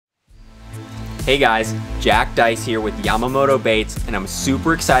Hey guys, Jack Dice here with Yamamoto Baits, and I'm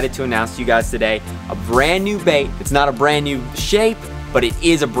super excited to announce to you guys today a brand new bait. It's not a brand new shape, but it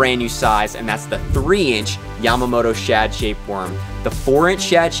is a brand new size, and that's the 3-inch Yamamoto Shad Shape Worm. The 4-inch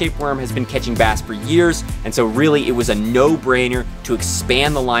Shad Shape Worm has been catching bass for years, and so really it was a no-brainer to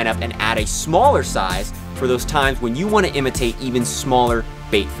expand the lineup and add a smaller size for those times when you want to imitate even smaller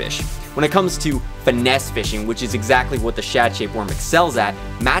bait fish. When it comes to finesse fishing, which is exactly what the Shad Shape Worm excels at,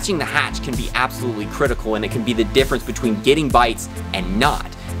 matching the hatch can be absolutely critical, and it can be the difference between getting bites and not.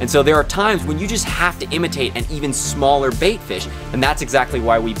 And so there are times when you just have to imitate an even smaller bait fish, and that's exactly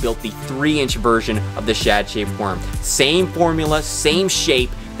why we built the 3-inch version of the Shad Shape Worm. Same formula, same shape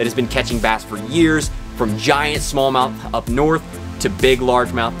that has been catching bass for years, from giant smallmouth up north to big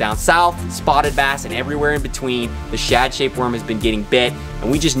largemouth down south, spotted bass, and everywhere in between. The Shad Shape Worm has been getting bit, and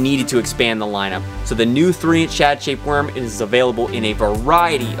we just needed to expand the lineup. So the new 3-inch Shad Shape Worm is available in a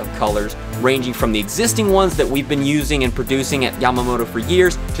variety of colors, ranging from the existing ones that we've been using and producing at Yamamoto for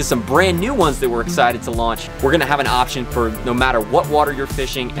years to some brand new ones that we're excited to launch. We're gonna have an option for no matter what water you're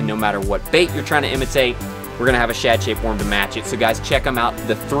fishing and no matter what bait you're trying to imitate. We're gonna have a Shad Shape Worm to match it. So guys, check them out,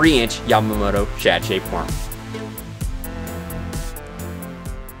 the 3-inch Yamamoto Shad Shape Worm.